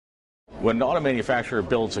When an auto manufacturer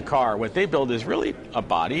builds a car, what they build is really a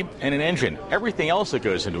body and an engine. Everything else that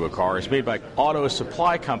goes into a car is made by auto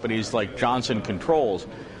supply companies like Johnson Controls.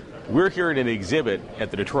 We're here at an exhibit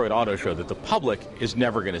at the Detroit Auto Show that the public is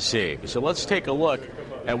never going to see. So let's take a look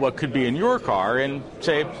at what could be in your car in,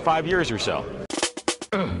 say, 5 years or so.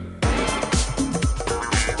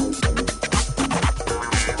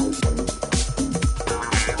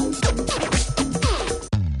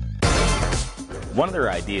 One of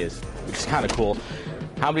their ideas, which is kind of cool,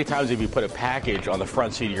 how many times have you put a package on the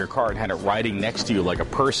front seat of your car and had it riding next to you like a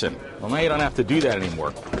person? Well, now you don't have to do that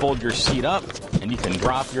anymore. Fold your seat up and you can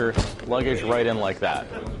drop your luggage right in like that.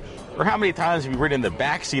 Or how many times have you ridden in the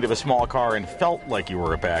back seat of a small car and felt like you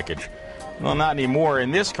were a package? Well, not anymore.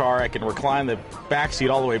 In this car, I can recline the back seat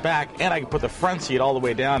all the way back, and I can put the front seat all the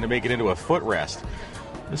way down to make it into a footrest.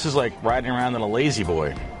 This is like riding around in a lazy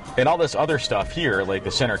boy. And all this other stuff here, like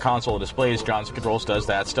the center console displays, Johnson Controls does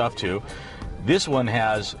that stuff too. This one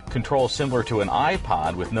has controls similar to an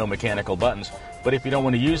iPod with no mechanical buttons, but if you don't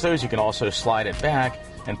want to use those, you can also slide it back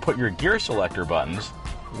and put your gear selector buttons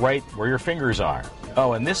right where your fingers are.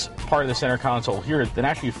 Oh, and this part of the center console here that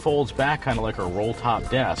actually folds back kind of like a roll-top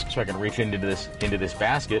desk, so I can reach into this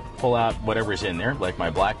basket, pull out whatever's in there, like my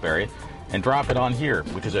BlackBerry, and drop it on here,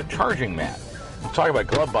 which is a charging mat. I'm talking about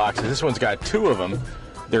glove boxes. This one's got two of them.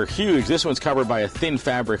 They're huge. This one's covered by a thin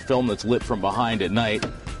fabric film that's lit from behind at night.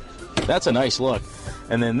 That's a nice look.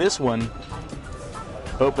 And then this one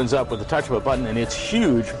opens up with the touch of a button, and it's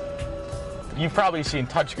huge. You've probably seen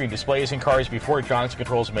touchscreen displays in cars before. Johnson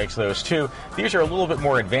Controls makes those too. These are a little bit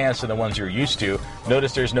more advanced than the ones you're used to.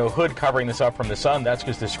 Notice there's no hood covering this up from the sun. That's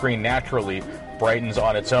because the screen naturally brightens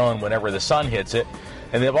on its own whenever the sun hits it.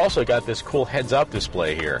 And they've also got this cool heads-up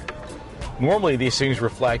display here. Normally these things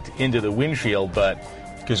reflect into the windshield, but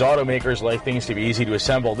because automakers like things to be easy to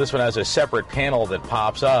assemble, this one has a separate panel that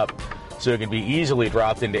pops up so it can be easily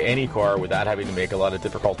dropped into any car without having to make a lot of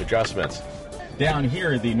difficult adjustments. Down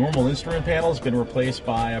here, the normal instrument panel has been replaced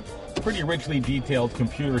by a pretty richly detailed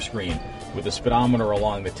computer screen with a speedometer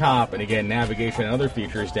along the top, and again, navigation and other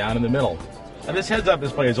features down in the middle. Now, this heads-up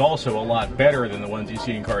display is also a lot better than the ones you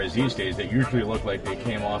see in cars these days that usually look like they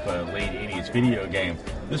came off a late 80s video game.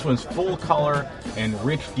 This one's full color and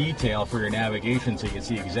rich detail for your navigation so you can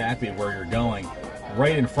see exactly where you're going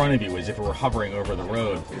right in front of you as if it were hovering over the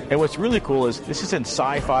road. And what's really cool is this isn't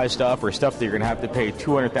sci-fi stuff or stuff that you're going to have to pay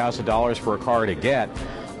 $200,000 for a car to get.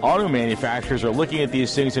 Auto manufacturers are looking at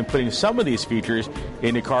these things and putting some of these features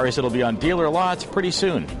into cars that'll be on dealer lots pretty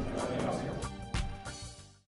soon.